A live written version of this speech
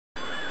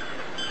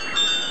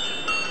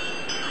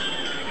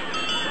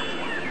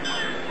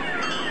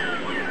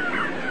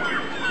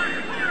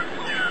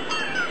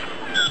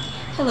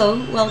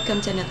Hello,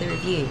 welcome to another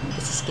review.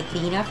 This is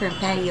Katrina from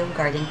Patio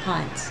Garden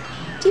Ponds.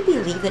 Do you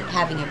believe that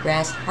having a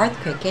brass hearth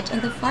cricket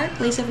on the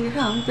fireplace of your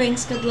home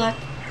brings good luck?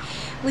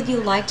 Would you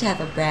like to have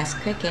a brass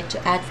cricket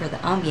to add for the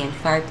ambient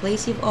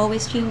fireplace you've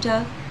always dreamed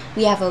of?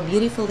 We have a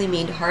beautifully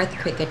made hearth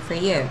cricket for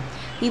you.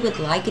 We would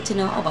like you to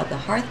know about the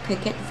Hearth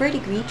Cricket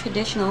Verdigris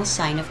traditional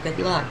sign of good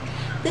luck.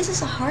 This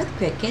is a hearth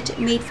cricket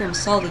made from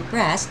solid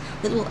brass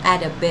that will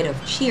add a bit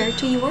of cheer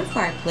to your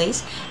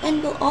fireplace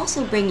and will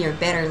also bring your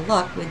better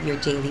luck with your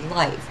daily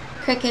life.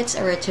 Crickets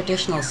are a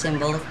traditional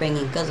symbol of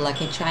bringing good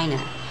luck in China.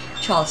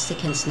 Charles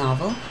Dickens'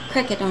 novel,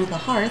 Cricket on the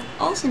Hearth,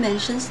 also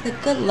mentions the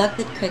good luck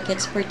that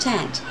crickets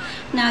portend.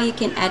 Now you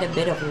can add a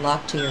bit of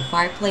luck to your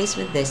fireplace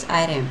with this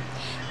item.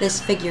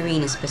 This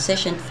figurine is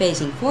positioned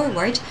facing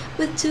forward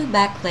with two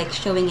back legs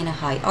showing in a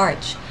high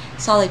arch.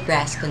 Solid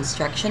brass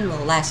construction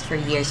will last for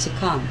years to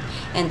come,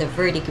 and the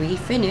verdigris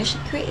finish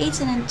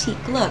creates an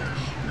antique look.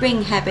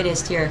 Bring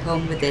happiness to your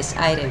home with this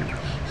item.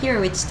 Here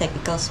are its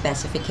technical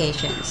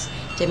specifications.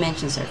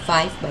 Dimensions are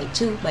 5 by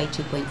 2 by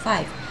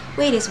 2.5.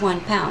 Weight is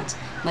 1 pound.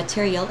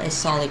 Material is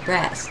solid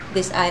brass.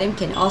 This item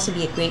can also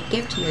be a great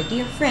gift to your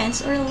dear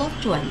friends or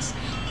loved ones.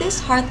 This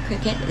hearth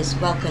cricket is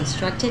well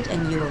constructed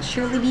and you will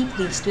surely be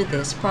pleased with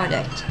this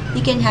product.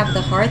 You can have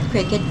the Hearth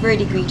Cricket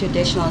Verdigris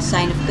traditional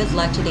sign of good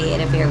luck today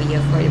at a very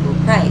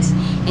affordable price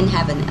and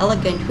have an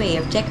elegant way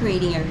of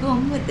decorating your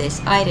home with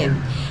this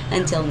item.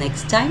 Until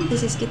next time,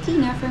 this is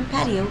Katina from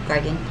Patio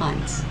Garden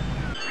Ponds.